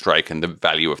pandemic can strike and the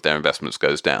value of their investments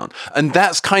goes down. And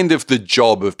that's kind of the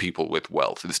job of people with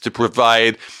wealth, is to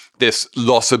provide this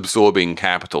loss-absorbing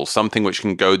capital, something which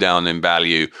can go down in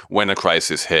value when a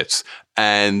crisis hits.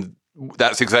 And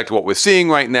that's exactly what we're seeing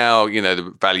right now.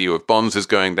 The value of bonds is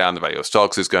going down, the value of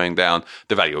stocks is going down,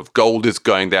 the value of gold is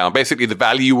going down. Basically, the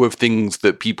value of things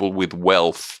that people with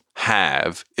wealth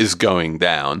have is going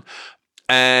down.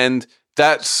 And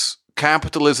that's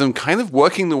capitalism kind of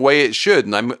working the way it should.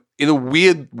 And I'm, in a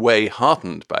weird way,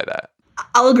 heartened by that.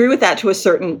 I'll agree with that to a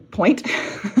certain point.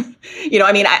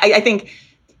 I think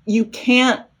you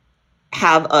can't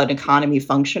have an economy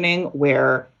functioning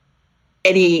where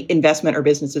any investment or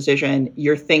business decision,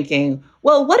 you're thinking,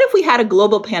 well, what if we had a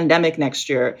global pandemic next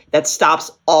year that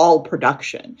stops all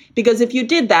production? Because if you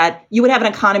did that, you would have an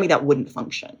economy that wouldn't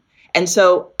function. And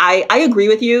so I agree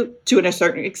with you to a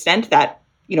certain extent that,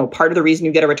 part of the reason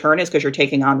you get a return is because you're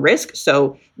taking on risk.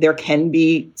 So there can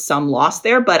be some loss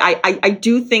there. But I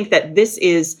do think that this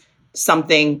is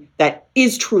something that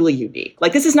is truly unique.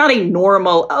 Like, this is not a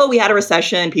normal, we had a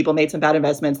recession, people made some bad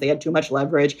investments, they had too much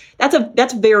leverage.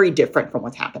 That's very different from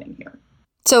what's happening here.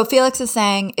 So Felix is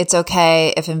saying it's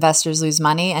okay if investors lose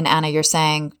money. And Anna, you're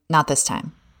saying not this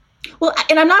time. Well,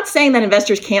 and I'm not saying that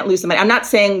investors can't lose the money. I'm not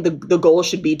saying the goal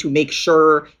should be to make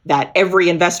sure that every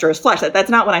investor is flush. That's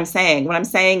not what I'm saying. What I'm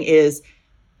saying is,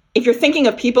 if you're thinking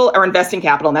of people are investing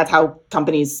capital, and that's how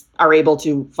companies are able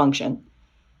to function,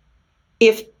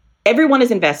 if everyone is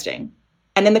investing,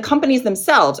 and then the companies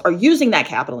themselves are using that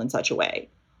capital in such a way,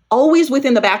 always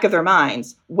within the back of their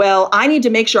minds, well, I need to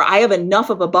make sure I have enough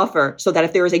of a buffer so that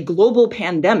if there is a global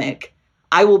pandemic,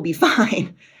 I will be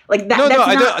fine. Like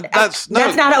that. That's not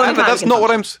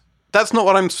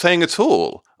what I'm saying at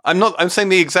all. I'm saying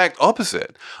the exact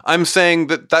opposite. I'm saying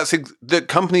that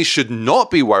companies should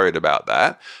not be worried about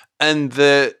that, and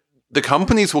the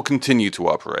companies will continue to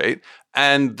operate,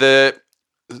 and the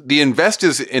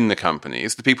investors in the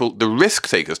companies, the risk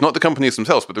takers, not the companies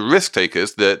themselves, but the risk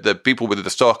takers, the people with the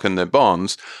stock and the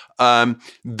bonds,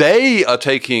 they are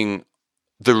taking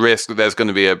the risk that there's going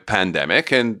to be a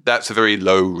pandemic, and that's a very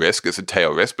low risk. It's a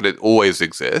tail risk, but it always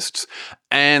exists.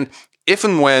 And if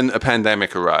and when a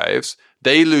pandemic arrives,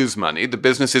 they lose money. The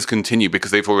businesses continue because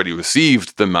they've already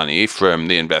received the money from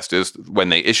the investors when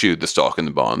they issued the stock and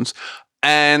the bonds.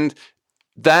 And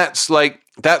that's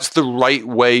the right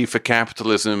way for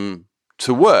capitalism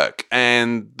to work.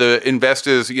 And the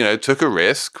investors, took a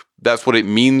risk. That's what it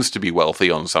means to be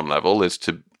wealthy on some level, is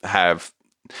to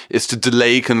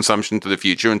delay consumption to the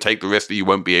future and take the risk that you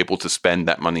won't be able to spend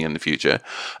that money in the future.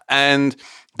 And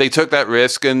they took that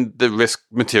risk, and the risk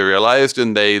materialized,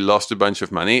 and they lost a bunch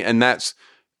of money. And that's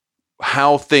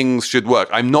how things should work.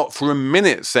 I'm not for a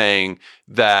minute saying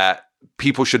that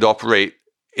people should operate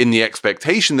in the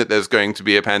expectation that there's going to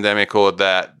be a pandemic, or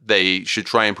that they should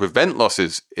try and prevent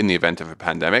losses in the event of a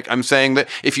pandemic. I'm saying that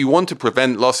if you want to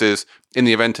prevent losses in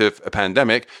the event of a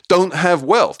pandemic, don't have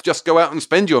wealth. Just go out and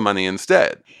spend your money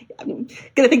instead. I'm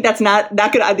gonna think that's not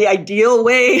the ideal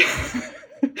way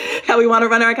how we want to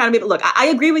run our economy. But look, I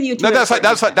agree with you. No,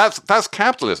 that's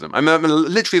capitalism. I'm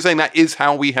literally saying that is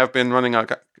how we have been running our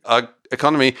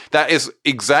economy. That is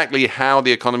exactly how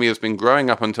the economy has been growing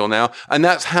up until now. And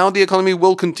that's how the economy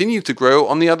will continue to grow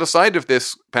on the other side of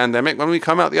this pandemic when we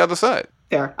come out the other side.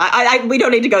 Fair. We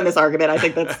don't need to go in this argument. I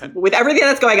think that's with everything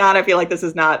that's going on, I feel like this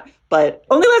is not. But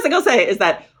only last thing I'll say is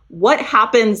that what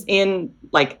happens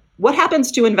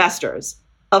to investors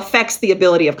affects the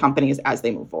ability of companies as they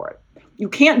move forward. You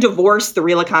can't divorce the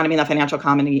real economy and the financial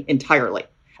economy entirely.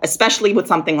 especially with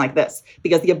something like this,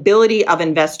 because the ability of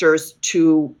investors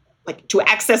to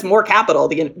access more capital,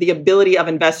 the ability of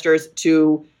investors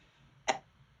to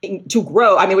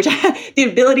grow, the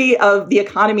ability of the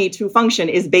economy to function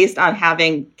is based on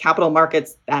having capital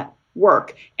markets that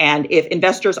work. And if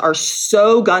investors are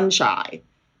so gun shy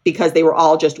because they were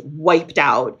all just wiped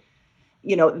out,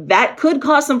 that could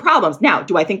cause some problems. Now,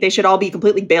 do I think they should all be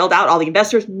completely bailed out, all the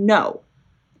investors? No.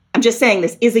 I'm just saying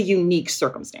this is a unique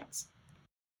circumstance.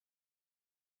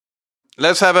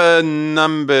 Let's have a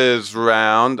numbers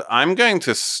round. I'm going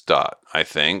to start, I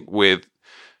think, with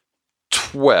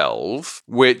 12,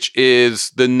 which is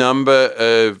the number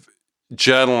of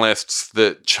journalists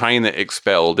that China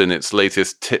expelled in its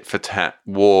latest tit-for-tat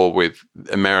war with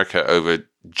America over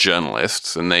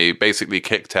journalists. And they basically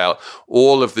kicked out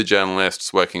all of the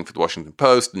journalists working for the Washington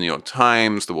Post, the New York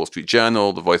Times, the Wall Street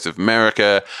Journal, the Voice of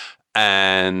America.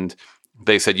 And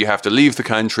they said you have to leave the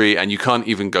country and you can't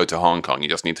even go to Hong Kong. You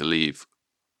just need to leave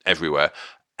everywhere.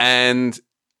 And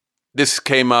this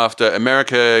came after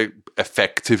America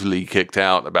effectively kicked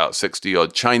out about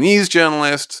 60-odd Chinese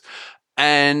journalists.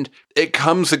 And it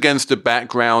comes against a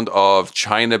background of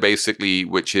China, basically,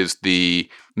 which is the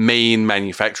main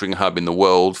manufacturing hub in the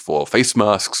world for face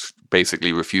masks,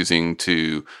 basically refusing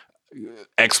to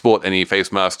export any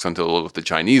face masks until all of the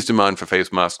Chinese demand for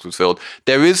face masks was filled.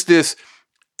 There is this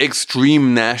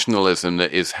extreme nationalism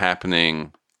that is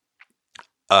happening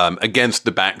against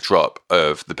the backdrop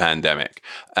of the pandemic.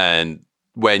 And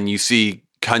when you see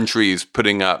countries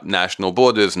putting up national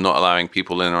borders and not allowing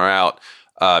people in or out,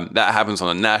 that happens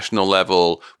on a national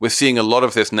level. We're seeing a lot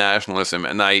of this nationalism,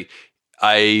 and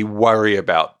I worry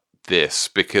about this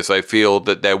because I feel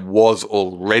that there was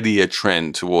already a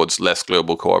trend towards less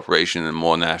global cooperation and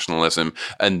more nationalism,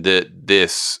 and that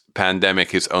this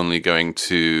pandemic is only going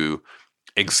to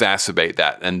exacerbate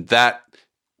that. And that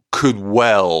could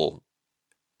well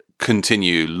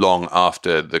continue long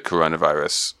after the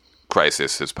coronavirus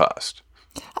crisis has passed.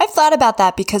 I've thought about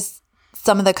that because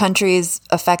some of the countries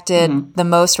affected the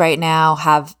most right now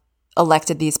have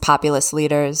elected these populist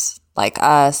leaders like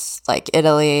us, like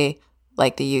Italy,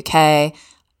 like the UK.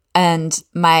 And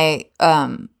my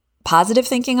positive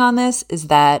thinking on this is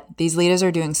that these leaders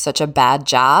are doing such a bad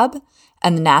job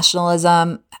and the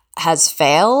nationalism has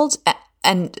failed.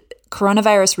 And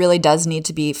coronavirus really does need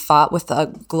to be fought with a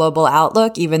global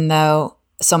outlook, even though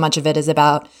so much of it is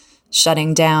about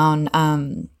shutting down,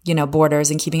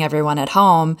 borders and keeping everyone at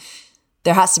home.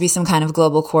 There has to be some kind of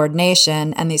global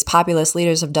coordination. And these populist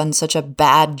leaders have done such a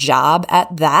bad job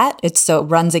at that. It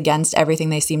runs against everything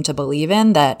they seem to believe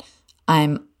in that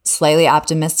I'm slightly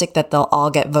optimistic that they'll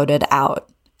all get voted out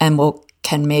and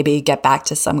can maybe get back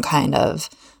to some kind of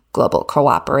global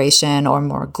cooperation or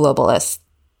more globalist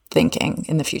thinking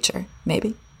in the future,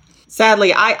 maybe.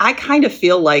 Sadly, I kind of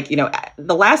feel like,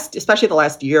 especially the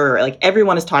last year, like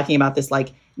everyone is talking about this like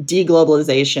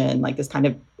deglobalization, like this kind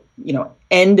of,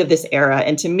 end of this era.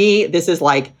 And to me, this is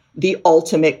like the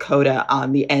ultimate coda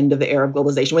on the end of the era of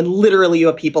globalization, when literally you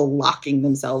have people locking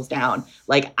themselves down.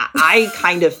 Like I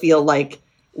kind of feel like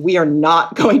we are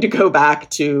not going to go back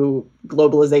to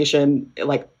globalization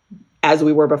like as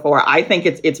we were before. I think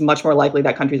it's much more likely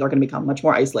that countries are going to become much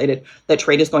more isolated, that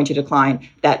trade is going to decline,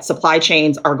 that supply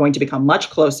chains are going to become much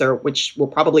closer, which will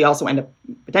probably also end up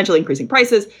potentially increasing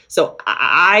prices. So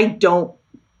I'm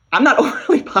not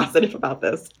overly positive about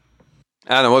this.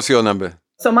 Anna, what's your number?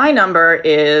 So my number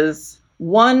is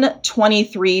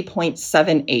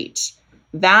 123.78.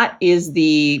 That is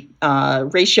the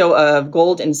ratio of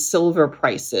gold and silver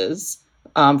prices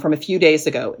from a few days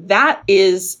ago. That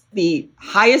is the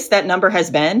highest that number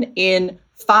has been in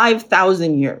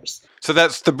 5,000 years. So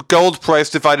that's the gold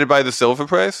price divided by the silver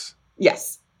price?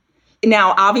 Yes.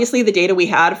 Now, obviously, the data we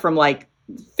had from like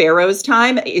Pharaoh's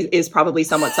time is probably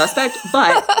somewhat suspect,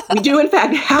 but we do in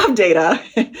fact have data.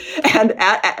 And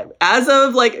as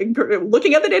of like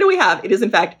looking at the data we have, it is in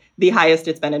fact the highest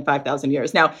it's been in 5,000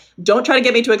 years. Now, don't try to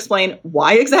get me to explain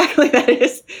why exactly that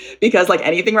is, because like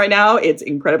anything right now, it's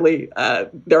incredibly,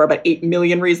 there are about 8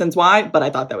 million reasons why, but I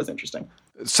thought that was interesting.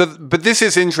 So, but this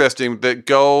is interesting that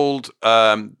gold,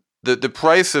 the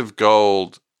price of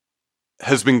gold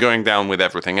has been going down with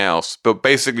everything else. But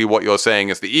basically what you're saying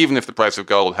is that even if the price of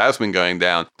gold has been going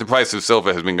down, the price of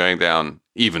silver has been going down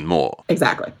even more.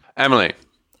 Exactly. Emily.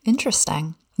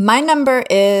 Interesting. My number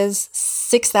is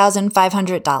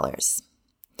 $6,500.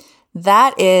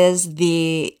 That is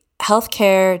the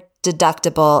healthcare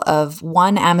deductible of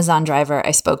one Amazon driver I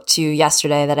spoke to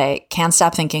yesterday that I can't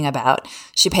stop thinking about.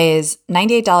 She pays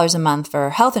 $98 a month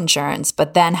for health insurance,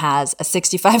 but then has a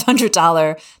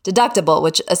 $6,500 deductible,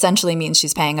 which essentially means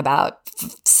she's paying about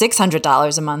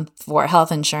 $600 a month for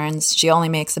health insurance. She only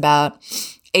makes about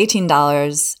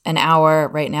 $18 an hour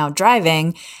right now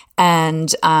driving,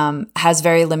 and has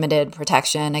very limited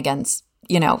protection against,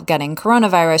 getting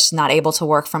coronavirus. She's not able to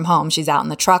work from home. She's out in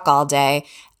the truck all day.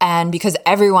 And because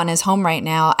everyone is home right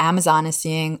now, Amazon is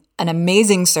seeing an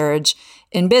amazing surge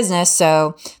in business.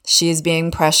 So she's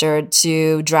being pressured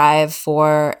to drive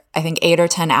for, I think, 8 or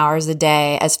 10 hours a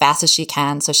day as fast as she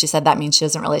can. So she said that means she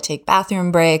doesn't really take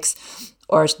bathroom breaks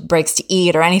or breaks to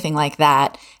eat or anything like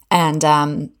that.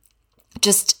 And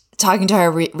just talking to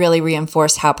her really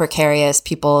reinforced how precarious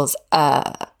people's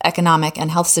economic and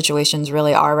health situations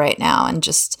really are right now, and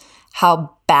just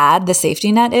how bad the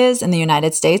safety net is in the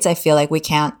United States. I feel like we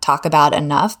can't talk about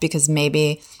enough, because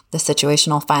maybe the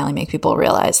situation will finally make people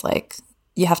realize, like,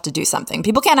 you have to do something.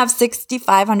 People can't have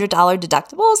 $6,500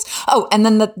 deductibles. Oh, and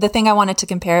then the thing I wanted to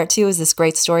compare it to is this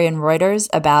great story in Reuters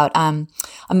about a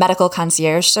medical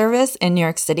concierge service in New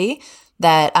York City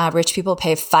that rich people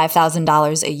pay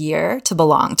 $5,000 a year to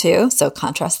belong to. So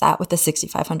contrast that with the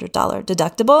 $6,500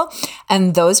 deductible.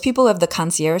 And those people of the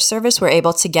concierge service were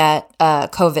able to get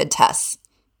COVID tests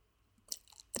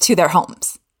to their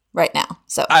homes right now.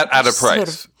 So at a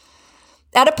price.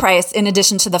 At a price, in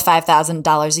addition to the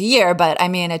 $5,000 a year. But I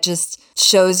mean, it just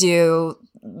shows you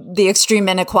the extreme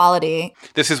inequality.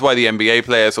 This is why the NBA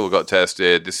players all got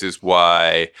tested. This is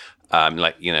why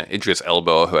Idris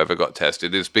Elba or whoever got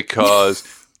tested, is because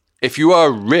if you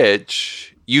are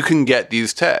rich, you can get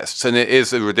these tests. And it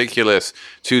is a ridiculous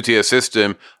two-tier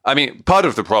system. I mean, part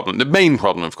of the problem, the main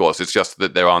problem, of course, is just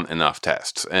that there aren't enough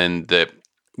tests. And that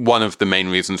one of the main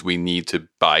reasons we need to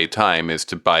buy time is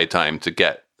to buy time to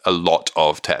get a lot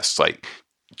of tests, like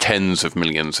tens of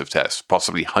millions of tests,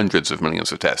 possibly hundreds of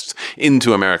millions of tests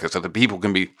into America, so that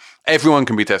everyone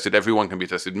can be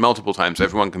tested multiple times.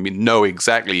 Everyone can know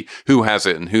exactly who has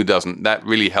it and who doesn't. That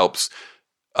really helps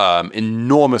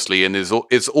enormously, and is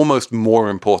almost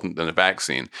more important than a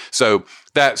vaccine. So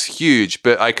that's huge.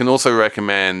 But I can also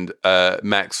recommend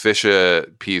Max Fisher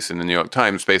piece in the New York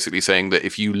Times, basically saying that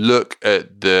if you look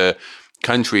at the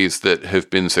countries that have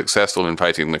been successful in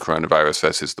fighting the coronavirus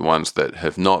versus the ones that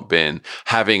have not been,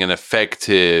 having an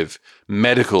effective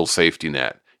medical safety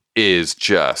net is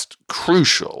just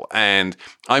crucial. And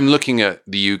I'm looking at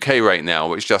the UK right now,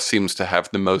 which just seems to have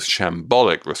the most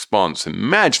shambolic response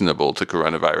imaginable to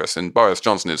coronavirus. And Boris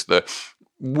Johnson is the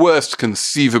worst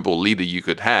conceivable leader you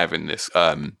could have in this,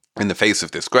 in the face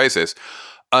of this crisis.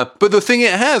 But the thing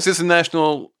it has is a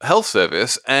national health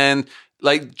service, and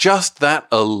just that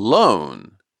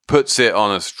alone puts it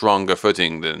on a stronger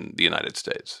footing than the United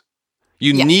States.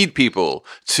 You need people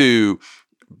to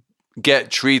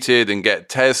get treated and get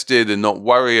tested and not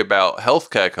worry about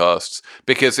healthcare costs,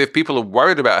 because if people are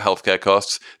worried about healthcare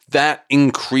costs, that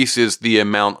increases the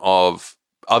amount of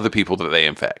other people that they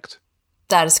infect.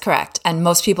 That is correct. And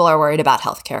most people are worried about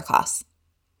healthcare costs.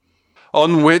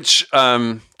 On which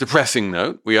depressing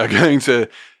note, we are going to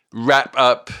wrap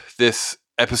up this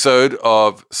episode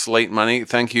of Slate Money.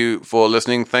 Thank you for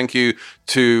listening. Thank you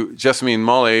to Jessamine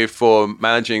Molly for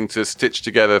managing to stitch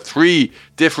together 3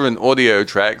 different audio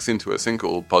tracks into a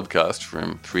single podcast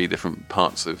from 3 different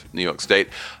parts of New York State.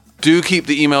 Do keep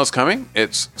the emails coming.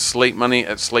 It's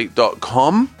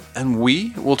slatemoney@slate.com. And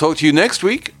we will talk to you next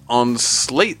week on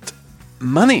Slate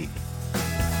Money.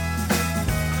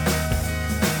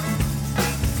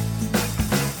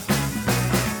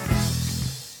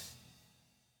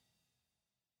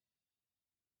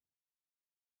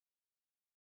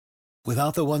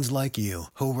 Without the ones like you,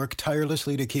 who work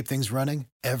tirelessly to keep things running,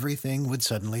 everything would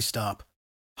suddenly stop.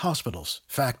 Hospitals,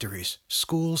 factories,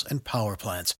 schools, and power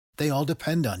plants, they all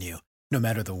depend on you. No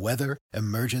matter the weather,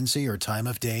 emergency, or time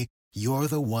of day, you're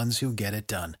the ones who get it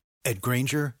done. At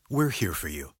Grainger, we're here for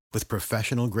you with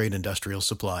professional-grade industrial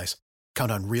supplies.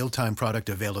 Count on real-time product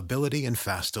availability and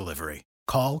fast delivery.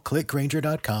 Call, click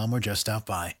Grainger.com, or just stop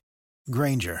by.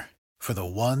 Grainger, for the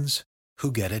ones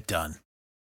who get it done.